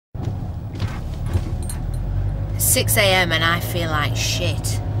6 a.m. and I feel like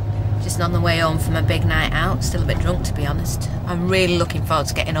shit. Just on the way home from a big night out, still a bit drunk to be honest. I'm really looking forward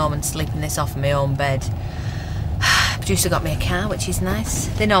to getting home and sleeping this off in my own bed. Producer got me a car, which is nice.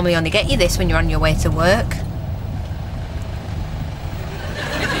 They normally only get you this when you're on your way to work.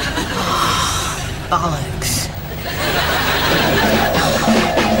 Bollocks.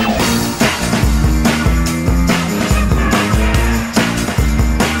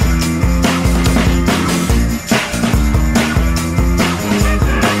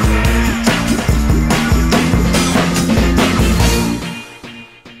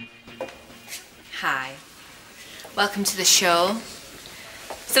 Hi. Welcome to the show.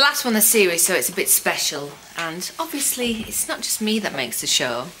 It's the last one of the series, so it's a bit special. And obviously, it's not just me that makes the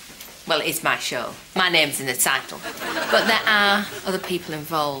show. Well, it is my show. My name's in the title. But there are other people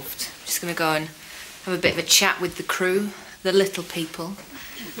involved. I'm just going to go and have a bit of a chat with the crew, the little people.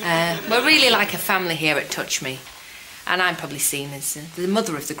 We're really like a family here at Touch Me. And I'm probably seen as the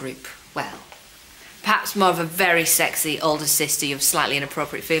mother of the group. Well, perhaps more of a very sexy older sister you have slightly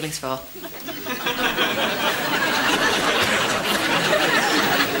inappropriate feelings for.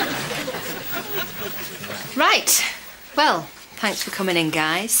 Right. Well, thanks for coming in,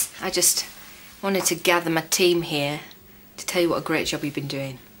 guys. I just wanted to gather my team here to tell you what a great job you've been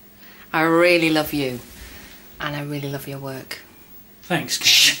doing. I really love you, and I really love your work. Thanks, Karen.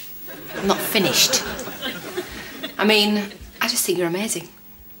 Shh! I'm not finished. I mean, I just think you're amazing.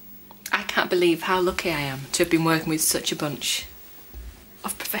 I can't believe how lucky I am to have been working with such a bunch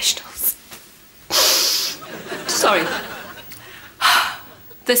of professionals. Sorry.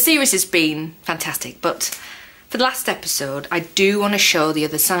 The series has been fantastic, but for the last episode, I do want to show the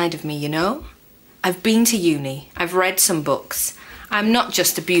other side of me, you know? I've been to uni, I've read some books. I'm not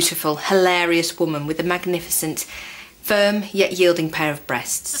just a beautiful, hilarious woman with a magnificent, firm yet yielding pair of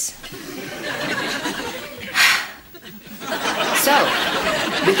breasts. So,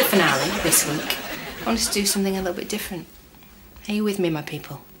 with the finale this week, I wanted to do something a little bit different. Are you with me, my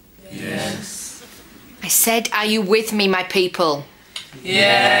people? Yes. I said, are you with me, my people?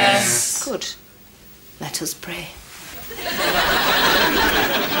 Yes. Good. Let us pray.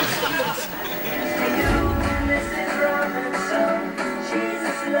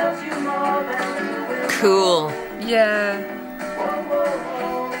 Cool. Yeah.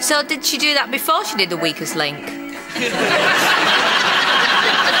 So did she do that before she did The Weakest Link?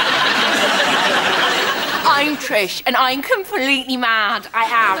 I'm Trish, and I'm completely mad. I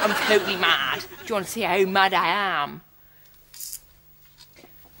am. I'm totally mad. Do you want to see how mad I am?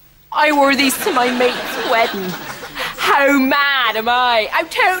 I wore these to my mate's wedding. How mad am I? I'm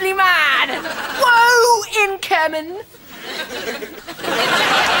totally mad. Whoa, incoming.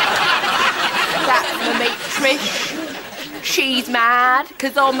 That's my mate Trish. She's mad,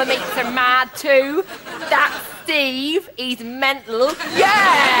 because all my mates are mad too. That's Steve, he's mental.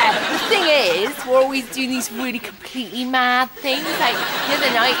 Yeah! The thing is, we're always doing these really completely mad things. Like, the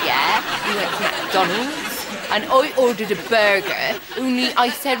other night, yeah, we went to McDonald's and I ordered a burger, only I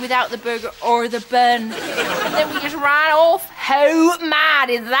said without the burger or the bun. And then we just ran off. How mad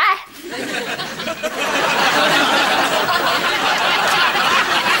is that?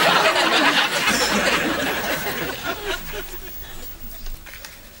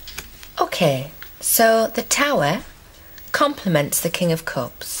 Okay, so the Tower complements the King of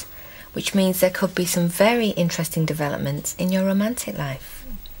Cups, which means there could be some very interesting developments in your romantic life.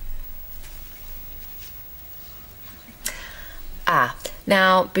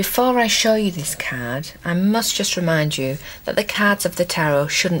 Now, before I show you this card, I must just remind you that the cards of the tarot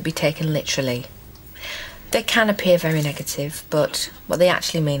shouldn't be taken literally. They can appear very negative, but what they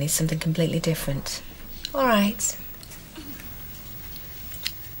actually mean is something completely different. All right.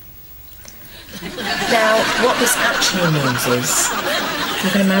 Now, what this actually means is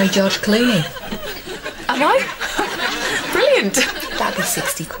you're going to marry George Clooney. Am I? Brilliant. That'd be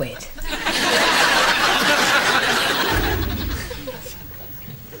 60 quid.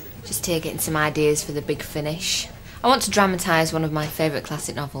 Just here getting some ideas for the big finish. I want to dramatise one of my favourite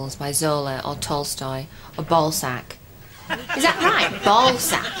classic novels by Zola or Tolstoy or Balzac. Is that right?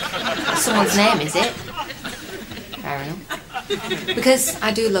 Balzac? That's someone's name, is it? Fair enough. Because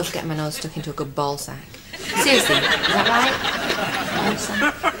I do love getting my nose stuck into a good ball sack. Seriously, is that right? Ball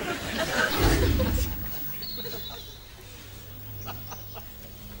sack.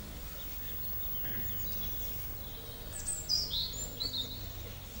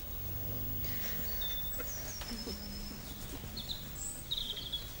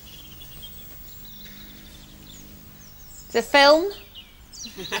 The film?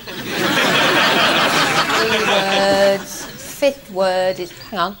 3 words. 5th word is...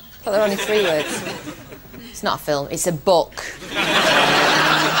 Hang on. I thought there were only 3 words. It's not a film, it's a book.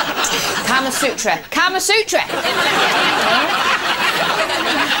 Kama Sutra. Kama Sutra!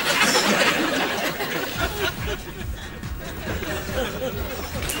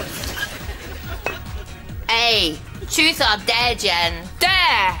 Hey, truth or dare, Jen?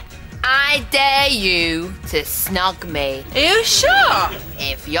 Dare! I dare you to snog me. Are you sure?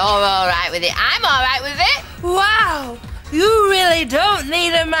 If you're alright with it, I'm alright with it. Wow! You really don't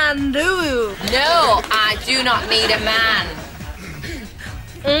need a man, do you? No, I do not need a man.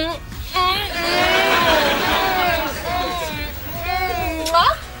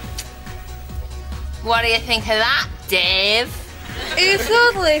 What do you think of that, Dave? Are you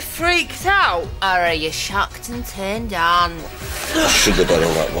totally freaked out? Or are you shocked and turned on? Should have done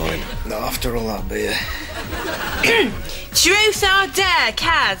all that wine. Not after all that beer. Truth or dare,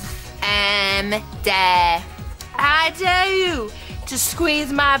 Kaz? Dare. I dare you to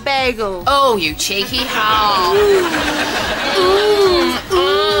squeeze my bagel. Oh, you cheeky whore.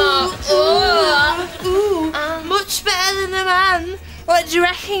 Much better than a man. What do you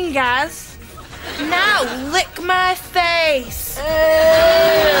reckon, Gaz? Now lick my face.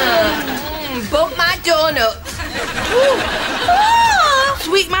 Bump my donut.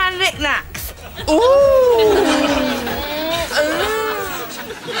 Sweet my knickknacks.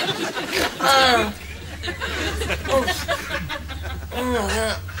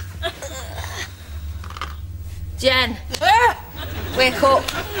 Jen, wake up.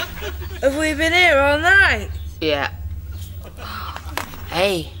 Have we been here all night? Yeah.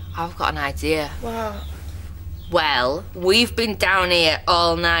 Hey, I've got an idea. Wow. Well, we've been down here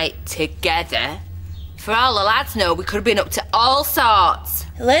all night together. For all the lads know, we could have been up to all sorts.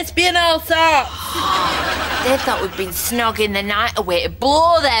 Lesbian all sorts. They thought we'd been snogging the night away to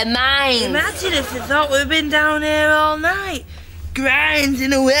blow their minds. Imagine if they thought we'd been down here all night,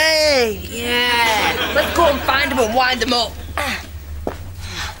 grinding away. Yeah. Let's go and find them and wind them up.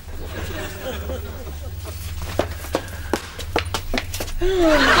 Oh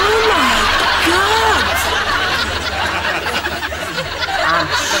my God! I'm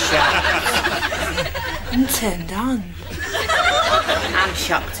shocked. I'm turned on. I'm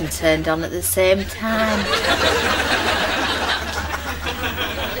shocked and turned on at the same time.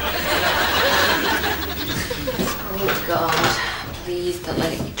 Oh God, please don't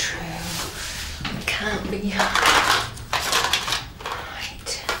let it be true. It can't be.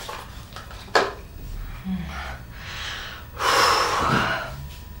 Right.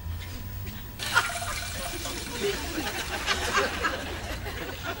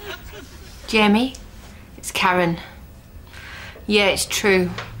 Jamie, it's Karen. Yeah, it's true.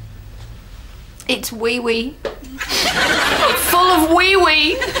 It's wee-wee. It's full of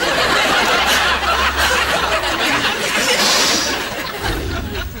wee-wee.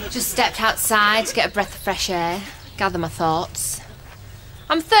 Just stepped outside to get a breath of fresh air, gather my thoughts.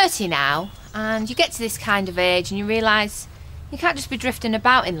 I'm 30 now, and you get to this kind of age and you realise you can't just be drifting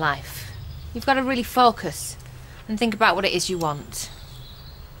about in life. You've got to really focus and think about what it is you want.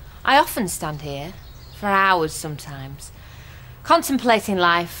 I often stand here, for hours sometimes, contemplating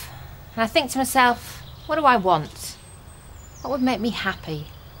life, and I think to myself, what do I want? What would make me happy?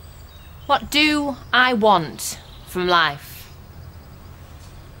 What do I want from life?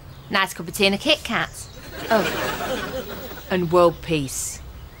 Nice cup of tea and a Kit Kat. Oh, and world peace.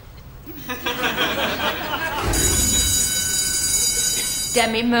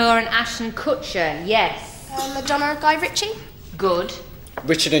 Demi Moore and Ashton Kutcher, yes. Madonna and Guy Ritchie. Good.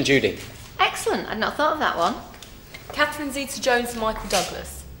 Richard and Judy. Excellent, I'd not thought of that one. Catherine Zeta-Jones and Michael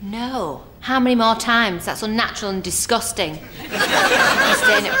Douglas. No. How many more times? That's unnatural and disgusting. You're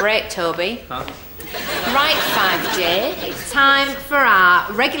staying at break, Toby. Huh? Right, 5J, it's time for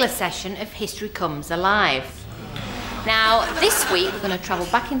our regular session of History Comes Alive. Now, this week we're going to travel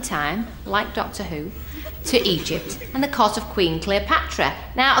back in time, like Doctor Who, to Egypt and the court of Queen Cleopatra.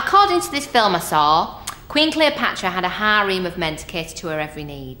 Now, according to this film I saw, Queen Cleopatra had a harem of men to cater to her every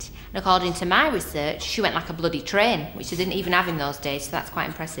need. And according to my research, she went like a bloody train, which they didn't even have in those days, so that's quite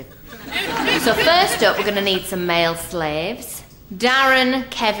impressive. So first up, we're going to need some male slaves. Darren,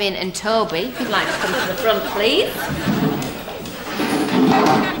 Kevin and Toby, if you'd like to come to the front, please.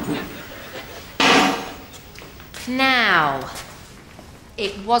 Now,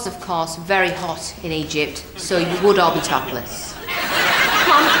 it was, of course, very hot in Egypt, so you would all be topless.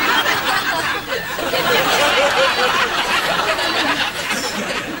 Come on.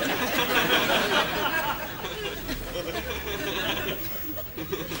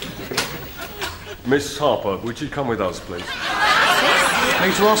 Miss Harper, would you come with us, please? I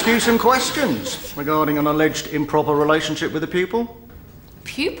need to ask you some questions regarding an alleged improper relationship with a pupil.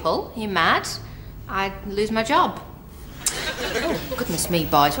 Pupil? You mad? I'd lose my job. Oh, goodness me,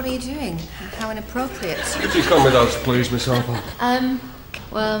 boys, what are you doing? How inappropriate. Would you come with us, please, Miss Harper?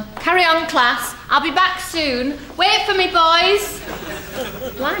 Well, carry on, class. I'll be back soon. Wait for me, boys.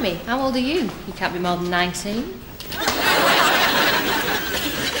 Blimey, how old are you? You can't be more than 19.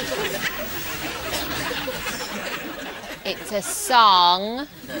 It's a song.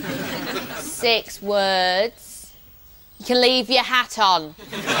 6 words. You can leave your hat on.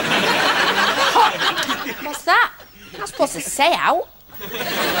 What's that? I'm not supposed to say out.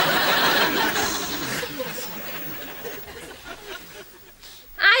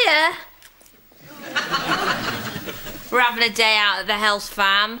 Hiya. We're having a day out at the Hells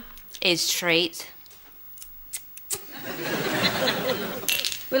Farm. Is treat.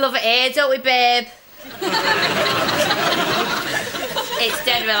 We love it here, don't we, babe? It's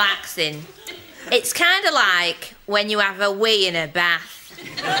dead relaxing. It's kind of like when you have a wee in a bath.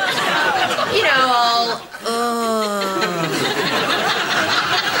 You know, all...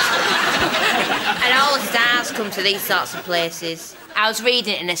 And all the stars come to these sorts of places. I was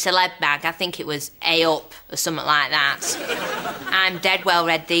reading it in a celeb mag. I think it was A Up or something like that. I'm dead well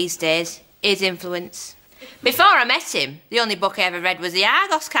read these days. His influence. Before I met him, the only book I ever read was the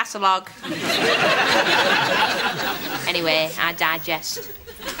Argos catalogue. Anyway, I digest.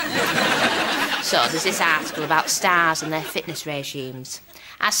 So there's this article about stars and their fitness regimes.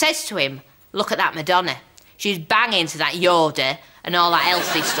 I says to him, look at that Madonna. She's banging to that Yoda and all that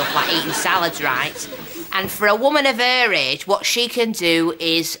healthy stuff like eating salads right. And for a woman of her age, what she can do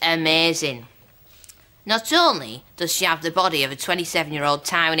is amazing. Not only does she have the body of a 27-year-old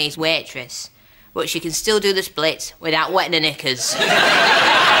Taiwanese waitress, but she can still do the splits without wetting her knickers.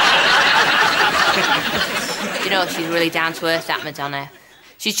 You know, she's really down to earth, that Madonna.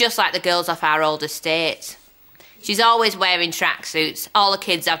 She's just like the girls off our old estate. She's always wearing tracksuits, all the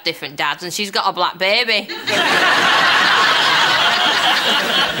kids have different dads, and she's got a black baby.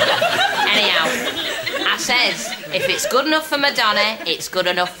 Anyhow, I says, if it's good enough for Madonna, it's good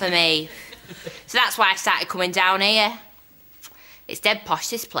enough for me. So that's why I started coming down here. It's dead posh,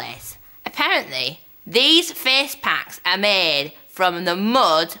 this place. Apparently, these face packs are made from the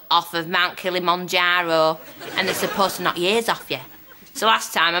mud off of Mount Kilimanjaro, and they're supposed to knock years off you. So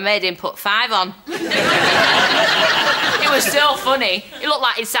last time I made him put 5 on. It was so funny. He looked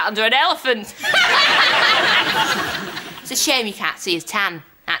like he sat under an elephant. It's a shame you can't see his tan,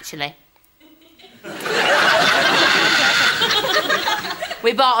 actually.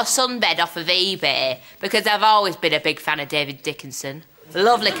 We bought a sunbed off of eBay because I've always been a big fan of David Dickinson.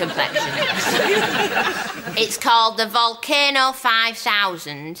 Lovely complexion. It's called the Volcano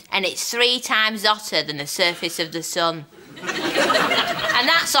 5000 and it's 3 times hotter than the surface of the sun. And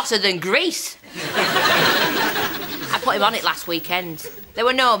that's hotter than Greece. I put him on it last weekend. There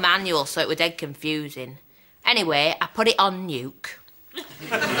were no manuals, so it was dead confusing. Anyway, I put it on nuke.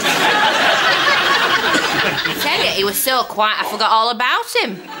 I tell you, he was so quiet I forgot all about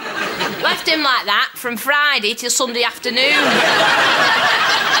him. Left him like that from Friday till Sunday afternoon.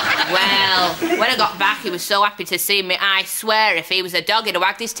 Well, when I got back, he was so happy to see me, I swear if he was a dog, he'd have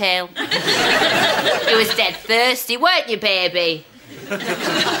wagged his tail. He was dead thirsty, weren't you, baby?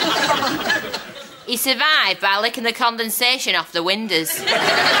 He survived by licking the condensation off the windows. And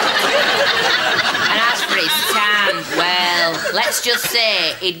as for his tan, well, let's just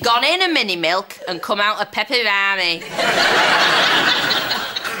say he'd gone in a mini milk and come out a pepperami.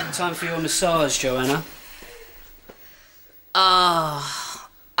 Time for your massage, Joanna. Oh,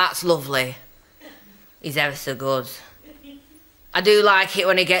 that's lovely. He's ever so good. I do like it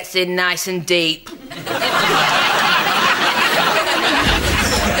when he gets in nice and deep.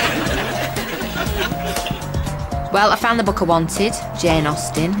 Well, I found the book I wanted, Jane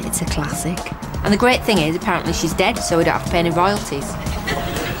Austen. It's a classic. And the great thing is, apparently she's dead, so we don't have to pay any royalties.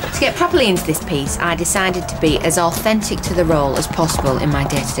 To get properly into this piece, I decided to be as authentic to the role as possible in my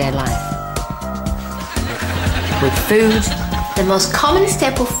day-to-day life. With food, the most common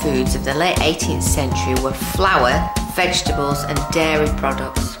staple foods of the late 18th century were flour, vegetables and dairy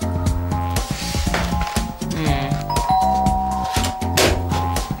products.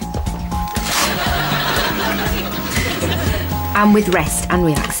 And with rest and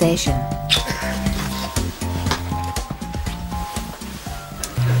relaxation.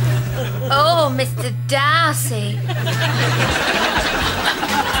 Oh, Mr. Darcy.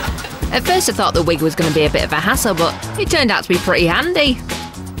 At first I thought the wig was going to be a bit of a hassle, but it turned out to be pretty handy.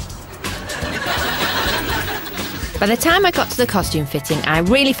 By the time I got to the costume fitting, I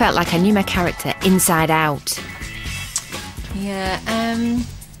really felt like I knew my character inside out. Yeah,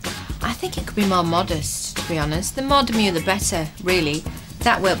 I think it could be more modest, to be honest. The more demure, the better, really.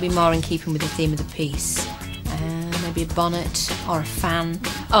 That will be more in keeping with the theme of the piece. Maybe a bonnet or a fan.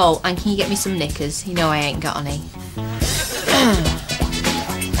 Oh, and can you get me some knickers? You know I ain't got any.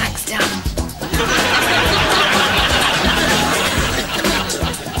 Thanks, Dan.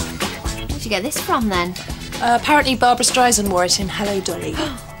 Where'd you get this from, then? Apparently Barbara Streisand wore it in Hello, Dolly.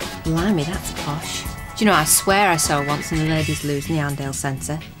 Blimey, that's posh. Do you know, I swear I saw her once in the Ladies' Loos in the Arndale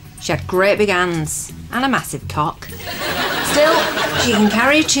Centre. She had great big hands and a massive cock. Still, she can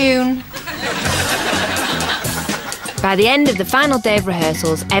carry a tune. By the end of the final day of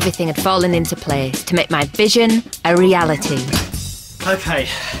rehearsals, everything had fallen into place to make my vision a reality. Okay,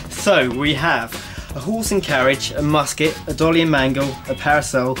 so we have a horse and carriage, a musket, a dolly and mangle, a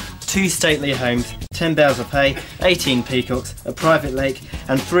parasol, 2 stately homes, 10 bales of hay, 18 peacocks, a private lake,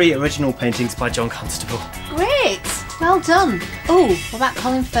 and 3 original paintings by John Constable. Great! Well done. Oh, what about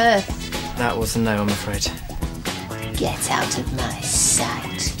Colin Firth? That was a no, I'm afraid. Get out of my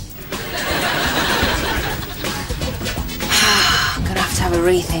sight. I'm gonna have a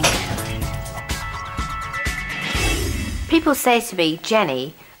rethink. People say to me,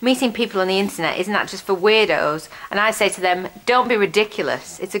 Jenny, meeting people on the internet, isn't that just for weirdos? And I say to them, don't be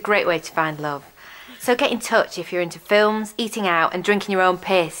ridiculous. It's a great way to find love. So get in touch if you're into films, eating out and drinking your own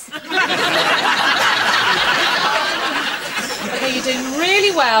piss. Okay, you're doing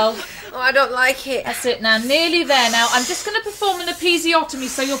really well. Oh, I don't like it. That's it now, nearly there. Now, I'm just going to perform an episiotomy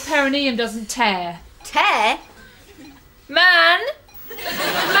so your perineum doesn't tear. Tear? Man!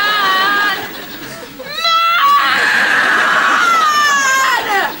 Man!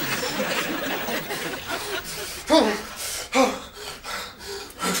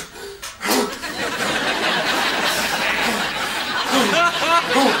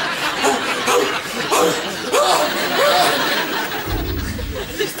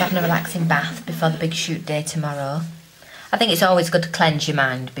 Just having a relaxing bath before the big shoot day tomorrow. I think it's always good to cleanse your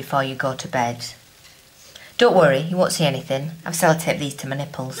mind before you go to bed. Don't worry, you won't see anything. I've sellotaped these to my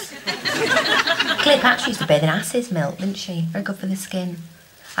nipples. Cleopatra used to bathe in ass's milk, didn't she? Very good for the skin.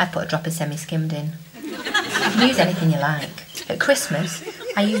 I've put a drop of semi-skimmed in. You can use anything you like. At Christmas,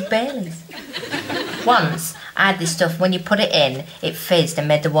 I used Baileys. Once, I had this stuff, when you put it in, it fizzed and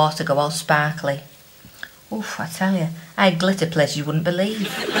made the water go all sparkly. Oof, I tell you, I had glitter places you wouldn't believe.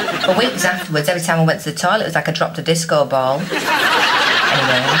 For weeks afterwards, every time I went to the toilet, it was like I dropped a disco ball. Anyway,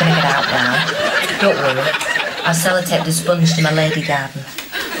 I'm going to get out now. Don't worry, I'll sellotape the sponge to my lady garden.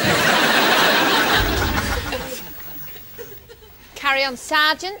 Carry on,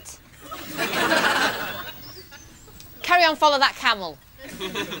 Sergeant. Carry on, follow that camel.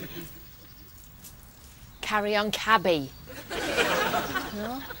 Carry on, cabby.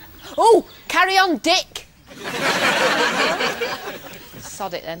 No? Oh, carry on, Dick.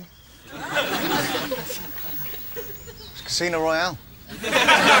 Sod it then. Casino Royale.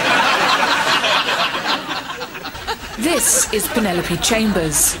 This is Penelope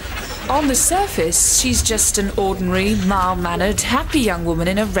Chambers. On the surface, she's just an ordinary, mild-mannered, happy young woman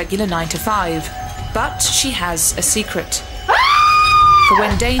in a regular 9-to-5. But she has a secret. For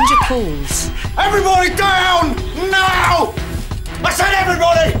when danger calls... Everybody down! Now! I said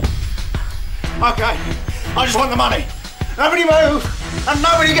everybody! Okay, I just want the money. Nobody move, and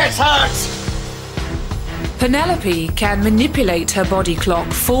nobody gets hurt! Penelope can manipulate her body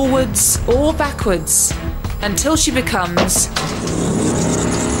clock forwards or backwards until she becomes...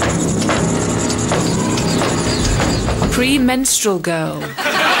 Premenstrual girl. Stop the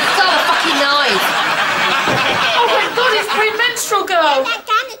fucking noise! Oh my God, it's premenstrual girl!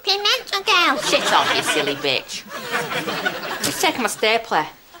 Premenstrual girl! Shit off, you silly bitch. Just taking my stapler.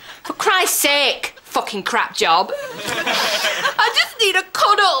 For Christ's sake, fucking crap job. I just need a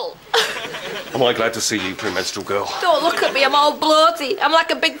cuddle. Am I glad to see you, premenstrual girl? Don't look at me, I'm all bloated. I'm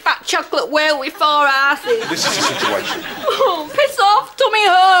like a big fat chocolate whale with 4 asses. This is the situation. Oh, piss off, tummy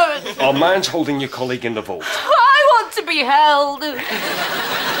hurts. Our man's holding your colleague in the vault. I want to be held.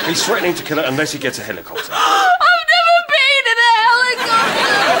 He's threatening to kill her unless he gets a helicopter. I've never been in a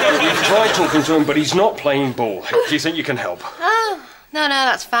helicopter. We've tried talking to him, but he's not playing ball. Do you think you can help? Oh, no,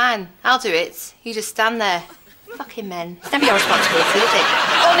 that's fine. I'll do it. You just stand there. Fucking men. It's never your responsibility, is it?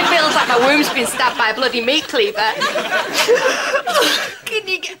 Only feels like my womb's been stabbed by a bloody meat cleaver. Can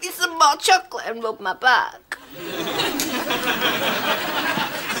you get me some more chocolate and rub my back?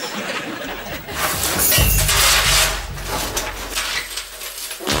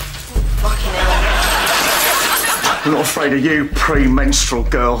 Fucking hell. I'm not afraid of you, premenstrual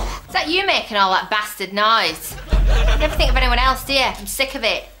girl. Is that you making all that bastard noise? You never think of anyone else, do you? I'm sick of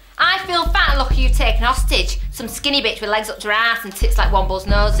it. I feel fat and lucky you've taken hostage. Some skinny bitch with legs up to her ass and tits like Womble's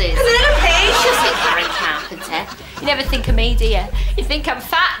noses. Just like Karen Carpenter. You never think of me, do you? You think I'm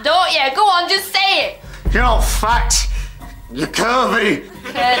fat, don't you? Go on, just say it. You're not fat. You're curvy.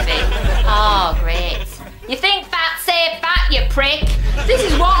 Curvy? Oh, great. You think fat, say fat, you prick. This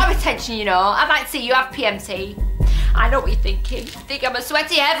is water retention, you know. I'd like to see you have PMT. I know what you're thinking. You think I'm a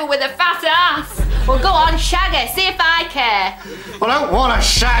sweaty heifer with a fat ass? Well, go on, shag her, see if I care. I don't want to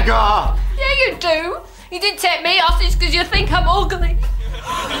shag her. Yeah, you do. You didn't take me hostage because you think I'm ugly.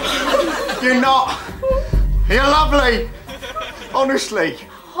 You're not. You're lovely. Honestly.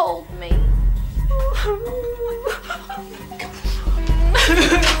 Hold me.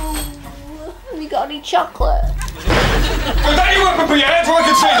 Have you got any chocolate? Is that your weapon for your hands so I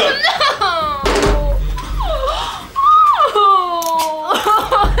can see them?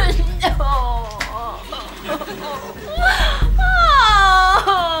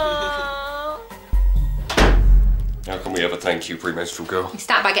 How can we ever thank you, premenstrual girl? You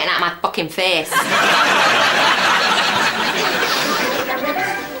start by getting out of my fucking face.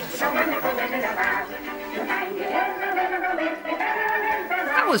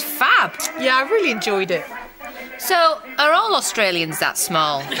 That was fab. Yeah, I really enjoyed it. So, are all Australians that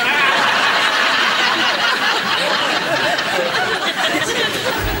small?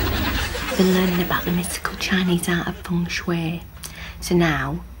 Been learning about the mystical Chinese art of feng shui. So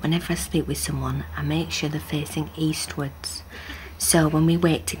now, whenever I sleep with someone, I make sure they're facing eastwards. So when we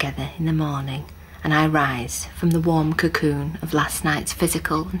wake together in the morning, and I rise from the warm cocoon of last night's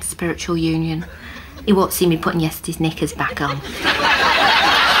physical and spiritual union, he won't see me putting yesterday's knickers back on.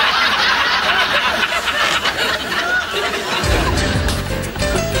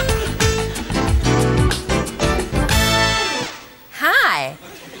 Hi,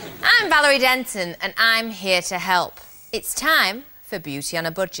 I'm Valerie Denton and I'm here to help. It's time for Beauty on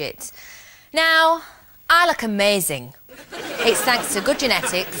a Budget. Now, I look amazing. It's thanks to good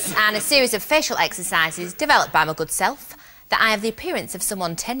genetics and a series of facial exercises developed by my good self that I have the appearance of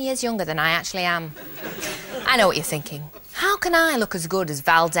someone 10 years younger than I actually am. I know what you're thinking. How can I look as good as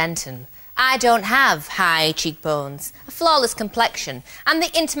Val Denton? I don't have high cheekbones, a flawless complexion, and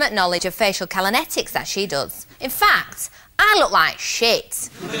the intimate knowledge of facial calonetics that she does. In fact, I look like shit.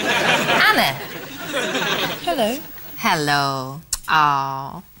 Anna. Hello. Hello.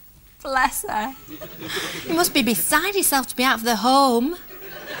 Oh, bless her. You must be beside yourself to be out of the home.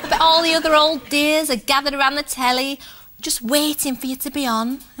 But all the other old dears are gathered around the telly, just waiting for you to be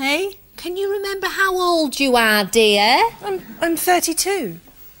on, eh? Can you remember how old you are, dear? I'm 32.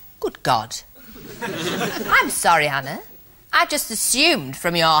 Good God. I'm sorry, Anna. I just assumed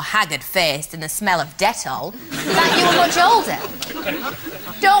from your haggard face and the smell of Dettol that you were much older.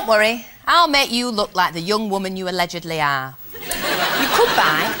 Don't worry, I'll make you look like the young woman you allegedly are. You could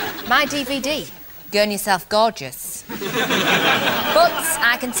buy my DVD, Girl Yourself Gorgeous. But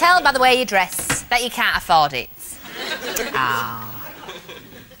I can tell by the way you dress that you can't afford it. Ah.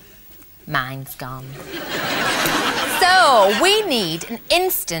 Mine's gone. So, we need an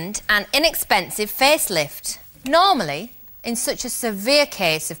instant and inexpensive facelift. Normally, in such a severe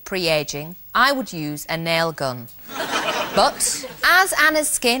case of pre-aging, I would use a nail gun. But, as Anna's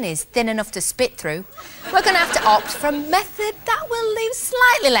skin is thin enough to spit through, we're going to have to opt for a method that will leave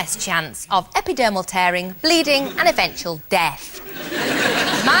slightly less chance of epidermal tearing, bleeding and eventual death.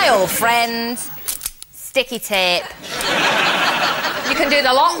 My old friend, sticky tape. You can do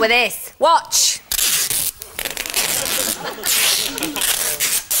the lot with this. Watch.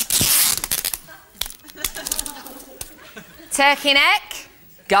 Turkey neck,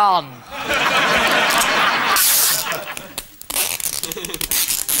 gone.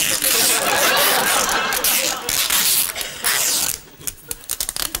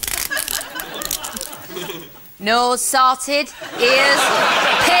 Nose sorted, ears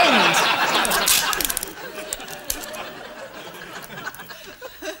pinned.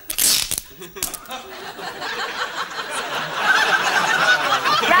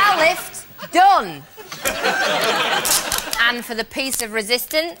 Brow lift, done. And for the piece of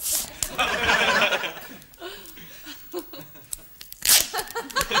resistance...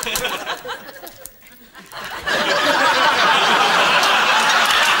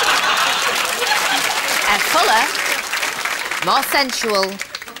 a fuller, more sensual,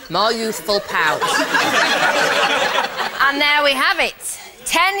 more youthful pout. And there we have it.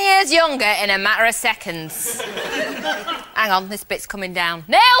 10 years younger in a matter of seconds. Hang on, this bit's coming down.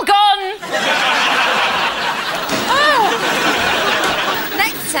 Nail gun! Oh.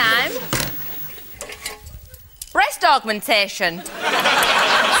 Next time, breast augmentation. Bye.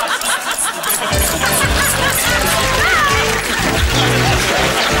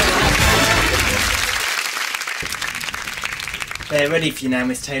 They're ready for you now,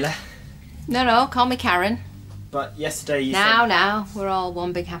 Miss Taylor. No, call me Karen. But yesterday you said... Now, we're all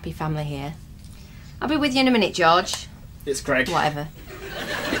one big happy family here. I'll be with you in a minute, George. It's Greg. Whatever.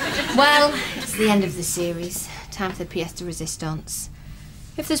 Well, it's the end of the series. Time for the pièce de résistance.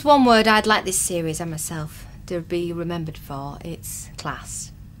 If there's one word I'd like this series and myself to be remembered for, it's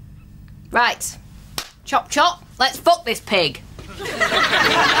class. Right. Chop chop, let's fuck this pig.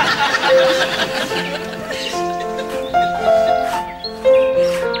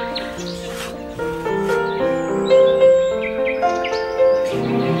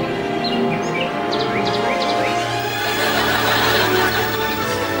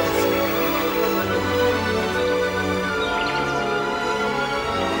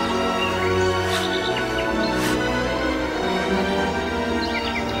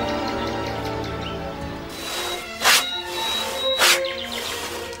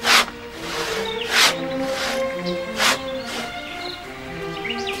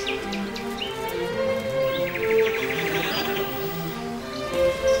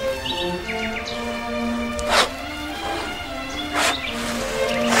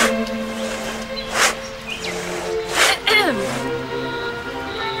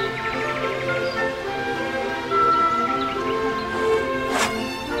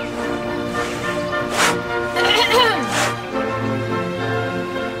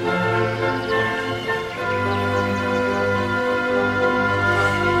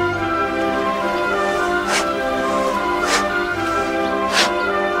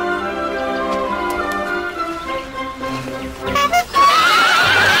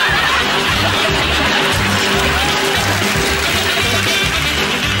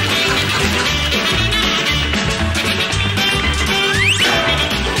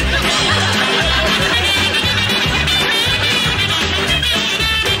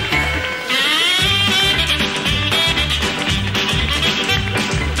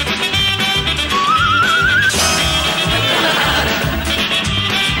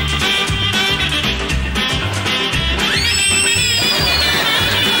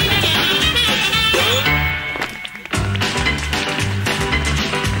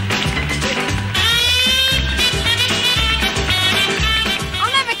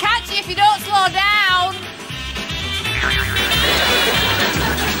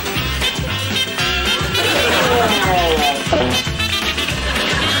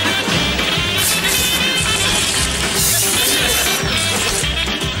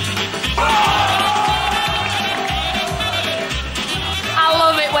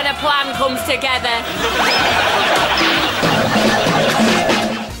 Plan comes together.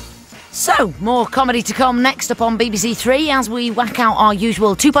 So, more comedy to come next up on BBC Three as we whack out our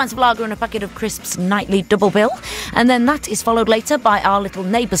usual 2 pints of lager and a packet of crisps nightly double bill. And then that is followed later by our little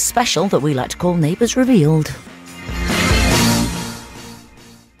Neighbours special that we like to call Neighbours Revealed.